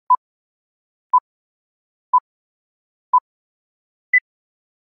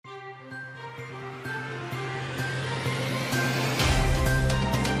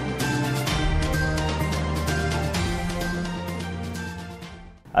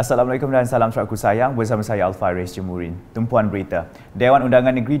Assalamualaikum dan salam saudaraku sayang, bersama saya Alfairez Jemurin. Tumpuan berita. Dewan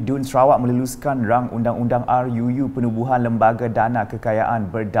Undangan Negeri DUN Sarawak meluluskan rang undang-undang RUU Penubuhan Lembaga Dana Kekayaan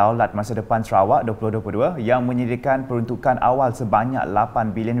Berdaulat Masa Depan Sarawak 2022 yang menyediakan peruntukan awal sebanyak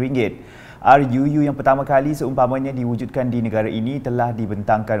 8 bilion ringgit. RUU yang pertama kali seumpamanya diwujudkan di negara ini telah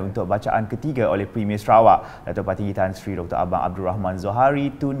dibentangkan untuk bacaan ketiga oleh Premier Sarawak, Datuk Parti Tan Sri Dr. Abang Abdul Rahman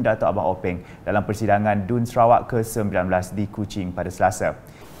Zohari Tun Datuk Abang Openg dalam persidangan DUN Sarawak ke-19 di Kuching pada Selasa.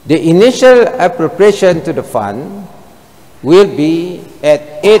 The initial appropriation to the fund will be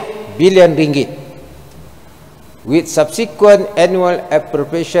at 8 billion ringgit, with subsequent annual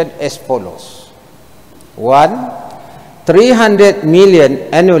appropriation as follows. 1. 300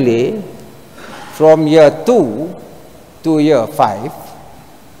 million annually from year 2 to year 5,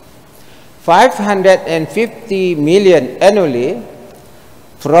 550 million annually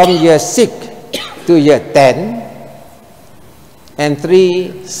from year 6 to year 10, and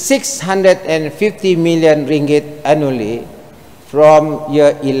 650 million ringgit annually from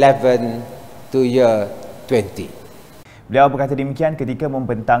year 11 to year 20. Beliau berkata demikian ketika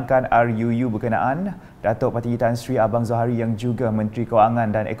membentangkan RUU berkenaan. Datuk Parti Tan Sri Abang Zohari yang juga Menteri Kewangan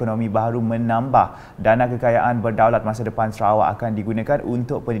dan Ekonomi baru menambah dana kekayaan berdaulat masa depan Sarawak akan digunakan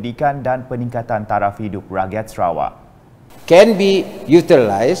untuk pendidikan dan peningkatan taraf hidup rakyat Sarawak. Can be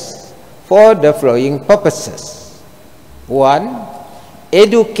utilised for the following purposes. 1.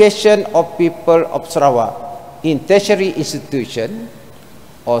 Education of people of Sarawak in tertiary institution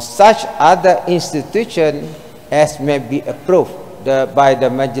or such other institution as may be approved by the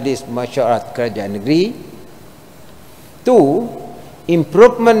Majlis Mesyuarat Kerajaan Negeri. 2.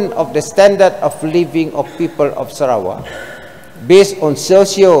 Improvement of the standard of living of people of Sarawak based on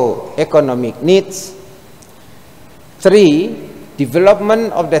socio-economic needs. 3.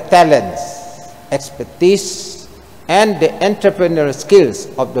 Development of the talents, expertise and the entrepreneurial skills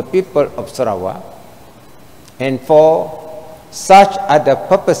of the people of Sarawak. And 4. Such other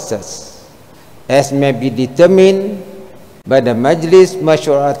purposes as may be determined by the Majlis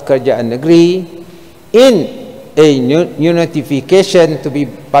Mesyuarat Kerajaan Negeri in a new notification to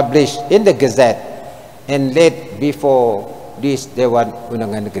be published in the Gazette and laid before this Dewan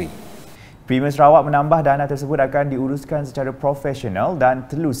Undangan Negeri. Premier Sarawak menambah dana tersebut akan diuruskan secara profesional dan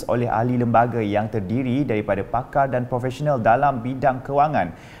telus oleh ahli lembaga yang terdiri daripada pakar dan profesional dalam bidang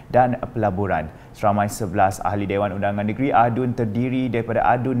kewangan dan pelaburan. Seramai 11 ahli Dewan Undangan Negeri ADUN terdiri daripada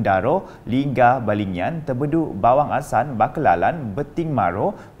ADUN Daro, Lingga Balingian, Tebedu Bawang Asan, Bakelalan, Beting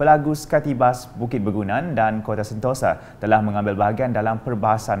Maro, Pelagus Katibas Bukit Bergunan dan Kota Sentosa telah mengambil bahagian dalam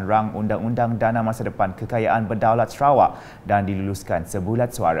perbahasan rang Undang-Undang Dana Masa Depan Kekayaan Berdaulat Sarawak dan diluluskan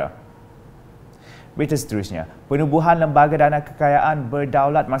sebulat suara. Berita seterusnya, penubuhan Lembaga Dana Kekayaan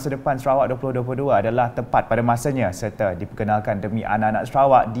Berdaulat Masa Depan Sarawak 2022 adalah tepat pada masanya serta diperkenalkan demi anak-anak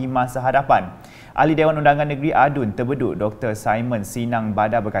Sarawak di masa hadapan. Ahli Dewan Undangan Negeri ADUN Tebedu Dr. Simon Sinang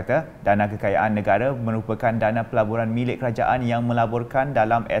Bada berkata, dana kekayaan negara merupakan dana pelaburan milik kerajaan yang melaburkan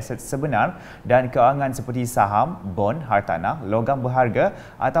dalam aset sebenar dan kewangan seperti saham, bond, hartanah, logam berharga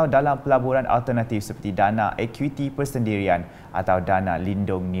atau dalam pelaburan alternatif seperti dana ekuiti persendirian atau dana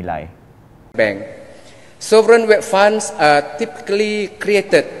lindung nilai. Bank. Sovereign wealth funds are typically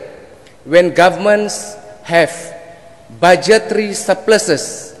created when governments have budgetary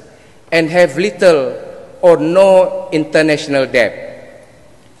surpluses and have little or no international debt.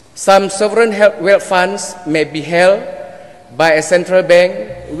 Some sovereign wealth funds may be held by a central bank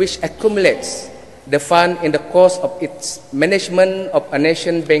which accumulates the fund in the course of its management of a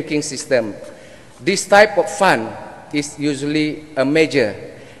nation banking system. This type of fund is usually a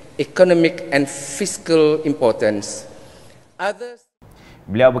major economic and fiscal importance.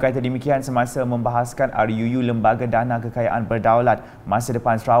 Beliau berkata demikian semasa membahaskan RUU Lembaga Dana Kekayaan Berdaulat Masa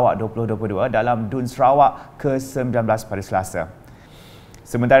Depan Sarawak 2022 dalam DUN Sarawak ke-19 pada Selasa.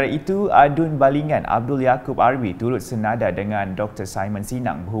 Sementara itu, ADUN Balingan Abdul Yaakob Arbi turut senada dengan Dr. Simon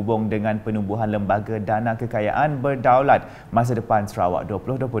Sinang berhubung dengan penubuhan Lembaga Dana Kekayaan Berdaulat Masa Depan Sarawak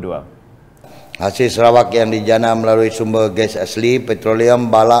 2022. Hasil Sarawak yang dijana melalui sumber gas asli,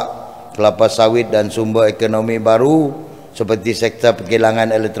 petroleum, balak, kelapa sawit dan sumber ekonomi baru seperti sektor perkilangan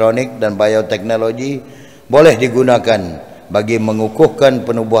elektronik dan bioteknologi boleh digunakan bagi mengukuhkan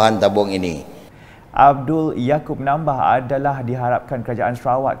penubuhan tabung ini. Abdul Yaakob menambah adalah diharapkan Kerajaan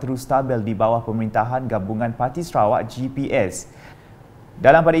Sarawak terus stabil di bawah pemerintahan Gabungan Parti Sarawak GPS.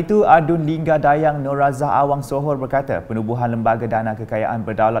 Dalam pada itu, ADUN Lingga Dayang Nur Razak Awang Sohor berkata Penubuhan Lembaga Dana Kekayaan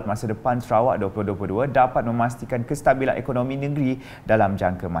Berdaulat Masa Depan Sarawak 2022 dapat memastikan kestabilan ekonomi negeri dalam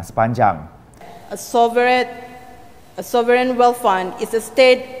jangka masa panjang. A sovereign wealth fund is a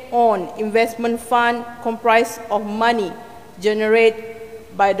state-owned investment fund comprised of money generated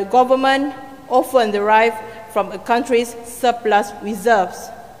by the government often derive from a country's surplus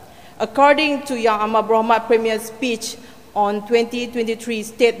reserves. According to Yang Amat Berhormat Premier's speech on 2023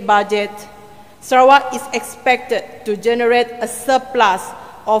 state budget, Sarawak is expected to generate a surplus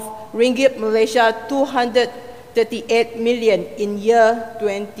of ringgit Malaysia 238 million in year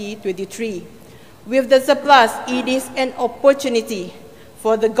 2023. With the surplus, it is an opportunity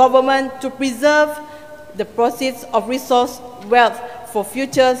for the government to preserve the proceeds of resource wealth for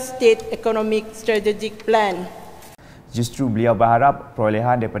future state economic strategic plan. Justru beliau berharap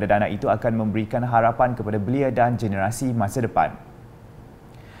perolehan daripada dana itu akan memberikan harapan kepada belia dan generasi masa depan.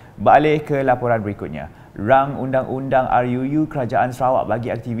 Beralih ke laporan berikutnya. Rang Undang-Undang RUU Kerajaan Sarawak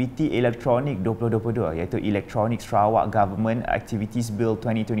bagi aktiviti elektronik 2022 iaitu Elektronik Sarawak Government Activities Bill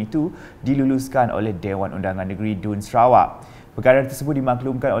 2022 diluluskan oleh Dewan Undangan Negeri DUN Sarawak. Perkara tersebut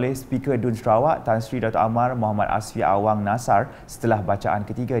dimaklumkan oleh Speaker DUN Sarawak Tan Sri Dr. Amar Muhammad Asfi Awang Nasar setelah bacaan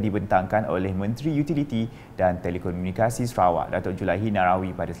ketiga dibentangkan oleh Menteri Utiliti dan Telekomunikasi Sarawak Datuk Julaihi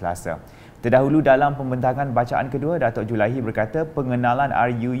Narawi pada Selasa. Terdahulu dalam pembentangan bacaan kedua, Datuk Julaihi berkata pengenalan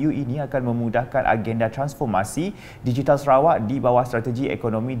RUU ini akan memudahkan agenda transformasi digital Sarawak di bawah Strategi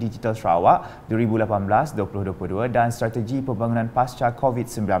Ekonomi Digital Sarawak 2018-2022 dan Strategi Pembangunan Pasca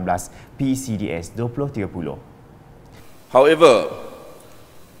COVID-19 PCDS 2030. However,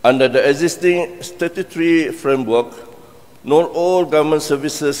 under the existing statutory framework, not all government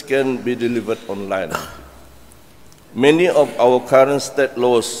services can be delivered online. Many of our current state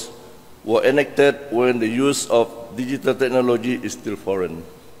laws were enacted when the use of digital technology is still foreign.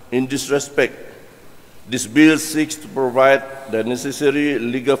 In this respect, this bill seeks to provide the necessary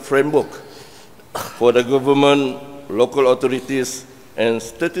legal framework for the government, local authorities, and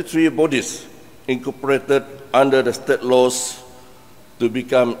statutory bodies incorporated under the state laws to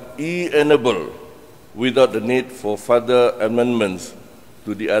become e-enabled without the need for further amendments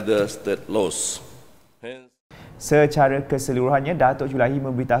to the other state laws. Hence, secara keseluruhannya, Datuk Julaihi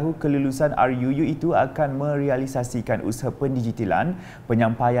memberitahu kelulusan RUU itu akan merealisasikan usaha pendigitalan,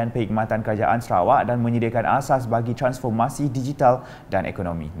 penyampaian perkhidmatan Kerajaan Sarawak dan menyediakan asas bagi transformasi digital dan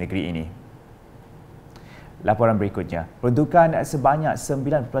ekonomi negeri ini. Laporan berikutnya, peruntukan sebanyak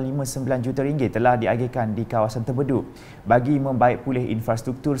 9.59 juta ringgit telah diagihkan di kawasan Tepat bagi membaik pulih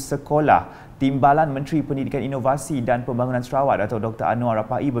infrastruktur sekolah. Timbalan Menteri Pendidikan Inovasi dan Pembangunan Sarawak Datuk Dr. Anwar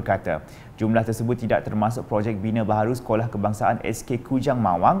Rapai berkata, jumlah tersebut tidak termasuk projek bina baharu Sekolah Kebangsaan SK Kujang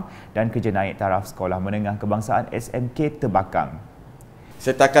Mawang dan kerja naik taraf Sekolah Menengah Kebangsaan SMK Tebakang.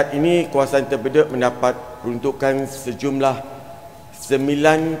 Setakat ini, kawasan Tepat mendapat peruntukan sejumlah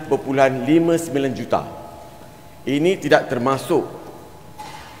 9.59 juta. Ini tidak termasuk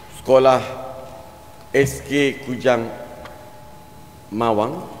Sekolah SK Kujang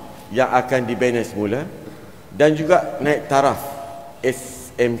Mawang yang akan dibina semula dan juga naik taraf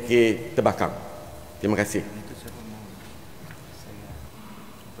SMK Tebakang. Terima kasih.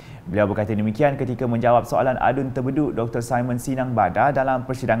 Beliau berkata demikian ketika menjawab soalan adun terbeduk Dr. Simon Sinang Bada dalam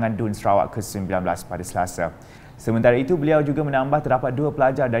persidangan DUN Sarawak ke-19 pada Selasa. Sementara itu, beliau juga menambah terdapat 2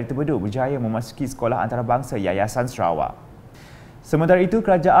 pelajar dari Terbeduk berjaya memasuki Sekolah Antarabangsa Yayasan Sarawak. Sementara itu,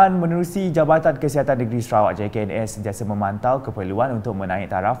 Kerajaan menerusi Jabatan Kesihatan Negeri Sarawak JKNS sentiasa memantau keperluan untuk menaik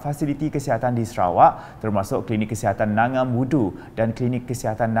taraf fasiliti kesihatan di Sarawak termasuk Klinik Kesihatan Nanga Mudu dan Klinik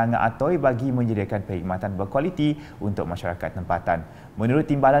Kesihatan Nanga Atoi bagi menyediakan perkhidmatan berkualiti untuk masyarakat tempatan. Menurut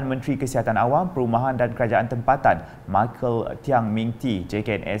Timbalan Menteri Kesihatan Awam, Perumahan dan Kerajaan Tempatan, Michael Tiang Ming Ti,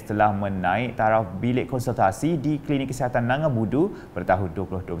 JKNS telah menaik taraf bilik konsultasi di Klinik Kesihatan Nanga Mudu pada tahun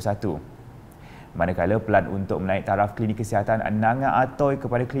 2021. Manakala pelan untuk menaik taraf Klinik Kesihatan Nanga Atoi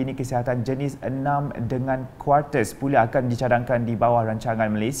kepada Klinik Kesihatan jenis 6 dengan kuartus pula akan dicadangkan di bawah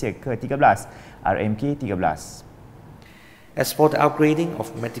rancangan Malaysia ke-13, RMK 13. As for the upgrading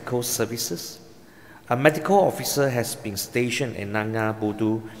of medical services, a medical officer has been stationed in Nanga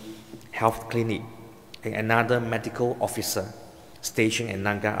Budu Health Clinic and another medical officer stationed in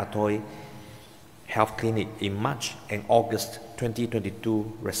Nanga Atoi Health Clinic in March and August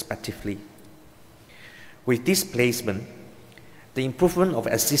 2022 respectively. With this placement, the improvement of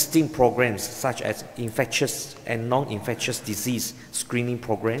existing programs such as infectious and non-infectious disease screening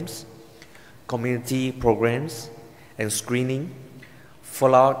programs, community programs and screening,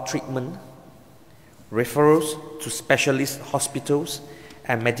 follow-up treatment, referrals to specialist hospitals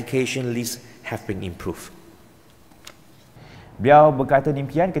and medication lists have been improved. Beliau berkata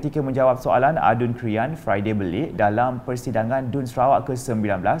demikian ketika menjawab soalan adun krian Friday Belik dalam persidangan DUN Sarawak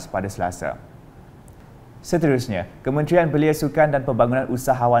ke-19 pada Selasa. Seterusnya, Kementerian Belia Sukan dan Pembangunan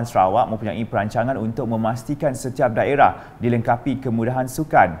Usahawan Sarawak mempunyai perancangan untuk memastikan setiap daerah dilengkapi kemudahan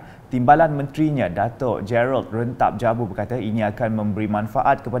sukan. Timbalan Menterinya, Datuk Gerald Rentap Jabu berkata ini akan memberi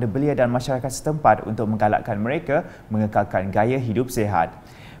manfaat kepada belia dan masyarakat setempat untuk menggalakkan mereka mengekalkan gaya hidup sihat.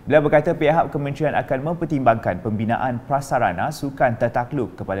 Beliau berkata pihak kementerian akan mempertimbangkan pembinaan prasarana sukan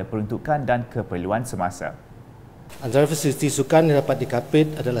tertakluk kepada peruntukan dan keperluan semasa. Antara fasiliti sukan yang dapat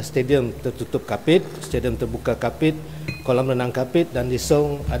dikapit adalah stadium tertutup kapit, stadium terbuka kapit, kolam renang kapit dan di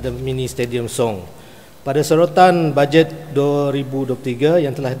Song ada mini stadium Song. Pada sorotan bajet 2023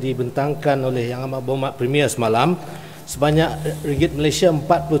 yang telah dibentangkan oleh Yang Amat Berhormat Premier semalam, sebanyak ringgit Malaysia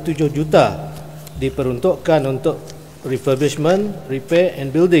 47 juta diperuntukkan untuk refurbishment, repair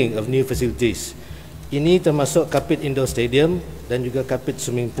and building of new facilities. Ini termasuk kapit indoor stadium dan juga kapit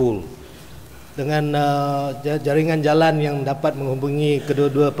swimming pool. Dengan jaringan jalan yang dapat menghubungi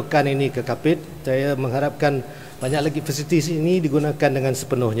kedua-dua pekan ini ke kapit, saya mengharapkan banyak lagi fasilitis ini digunakan dengan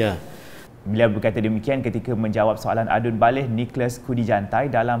sepenuhnya. Beliau berkata demikian ketika menjawab soalan adun balih Nicholas Kudi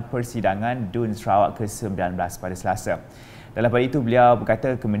Jantai dalam persidangan DUN Sarawak ke-19 pada Selasa. Dalam pada itu, beliau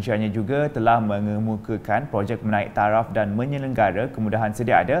berkata kementeriannya juga telah mengemukakan projek menaik taraf dan menyelenggara kemudahan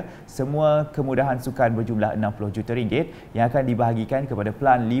sedia ada. Semua kemudahan sukan berjumlah RM60 juta yang akan dibahagikan kepada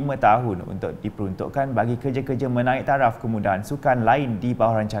pelan 5 tahun untuk diperuntukkan bagi kerja-kerja menaik taraf kemudahan sukan lain di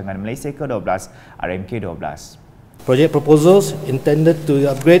bawah rancangan Malaysia ke-12 RMK 12. Project proposals intended to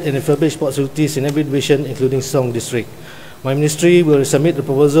upgrade and refurbish sport facilities in every division including Song District. My ministry will submit the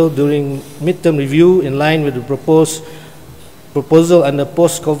proposal during mid-term review in line with the proposal under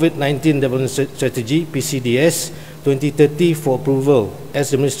Post-COVID-19 Development Strategy (PCDS) 2030 for approval, as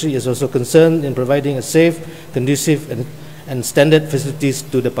the Ministry is also concerned in providing a safe, conducive and standard facilities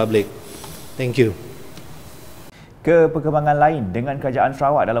to the public. Thank you. Perkembangan lain dengan Kerajaan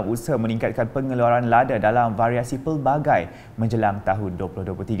Sarawak dalam usaha meningkatkan pengeluaran lada dalam variasi pelbagai menjelang tahun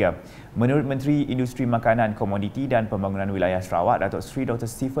 2023. Menurut Menteri Industri Makanan, Komoditi dan Pembangunan Wilayah Sarawak, Datuk Seri Dr.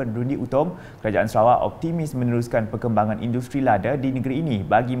 Stephen Rundi Utom, Kerajaan Sarawak optimis meneruskan perkembangan industri lada di negeri ini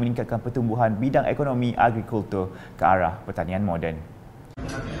bagi meningkatkan pertumbuhan bidang ekonomi agrikultur ke arah pertanian moden.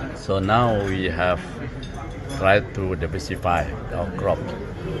 So now we have tried to diversify our crop.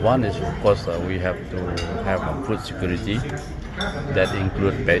 One is, of course, we have to have a food security that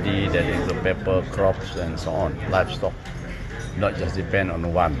include paddy, that include pepper, crops and so on, livestock, not just depend on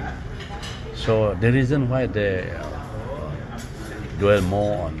one. So the reason why they dwell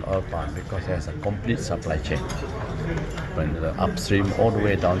more on oil palm because there's a complete supply chain. From the upstream all the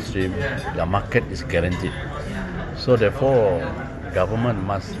way downstream, the market is guaranteed. So therefore, government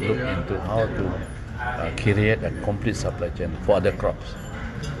must look into how to create a complete supply chain for other crops.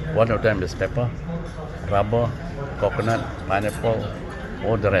 One of them is pepper, rubber, coconut, pineapple,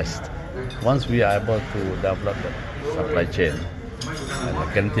 all the rest. Once we are able to develop the supply chain and the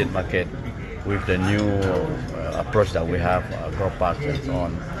guaranteed market with the new approach that we have, grow parks and so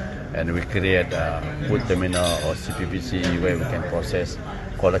on, and we create a food terminal or CPPC where we can process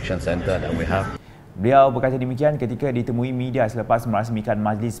collection center that we have. Beliau berkata demikian ketika ditemui media selepas merasmikan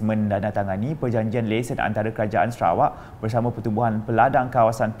majlis menandatangani perjanjian lesen antara Kerajaan Sarawak bersama Pertubuhan Peladang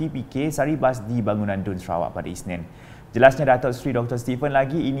Kawasan PPK Saribas di bangunan DUN Sarawak pada Isnin. Jelasnya Datuk Seri Dr. Stephen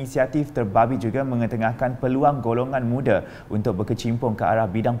lagi, inisiatif terbabit juga mengetengahkan peluang golongan muda untuk berkecimpung ke arah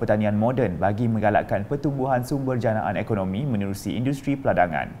bidang pertanian moden bagi menggalakkan pertumbuhan sumber janaan ekonomi menerusi industri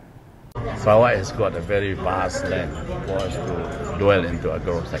peladangan. Sarawak has got a very vast land for us to dwell into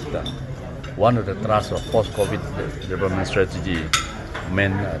agro sector. One of the thrusts of post-COVID development strategy,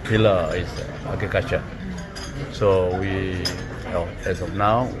 main pillar is agriculture. So we, as of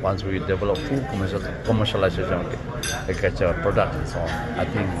now, once we develop full commercialization of agriculture products and so on, I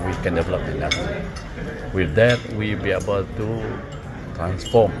think we can develop the industry. With that, we will be able to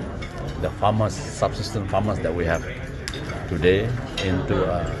transform the farmers, subsistence farmers that we have today into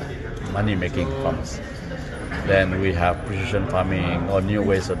money-making farmers. Then we have precision farming or new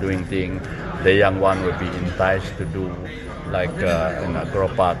ways of doing things. The young one will be enticed to do like in agro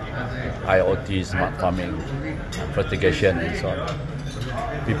park, IoT, smart farming, fertigation and so on.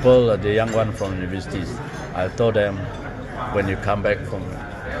 People, the young one from universities, I told them when you come back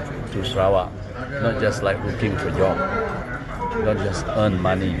to Sarawak, not just like looking for job, not just earn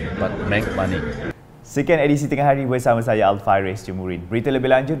money, but make money. Sekian edisi tengah hari bersama saya Alfairez Jemurin. Berita lebih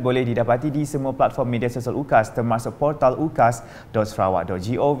lanjut boleh didapati di semua platform media sosial UKAS termasuk portal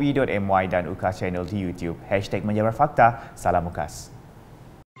ukas.sarawak.gov.my dan UKAS channel di YouTube. #menjabar fakta. Salam UKAS.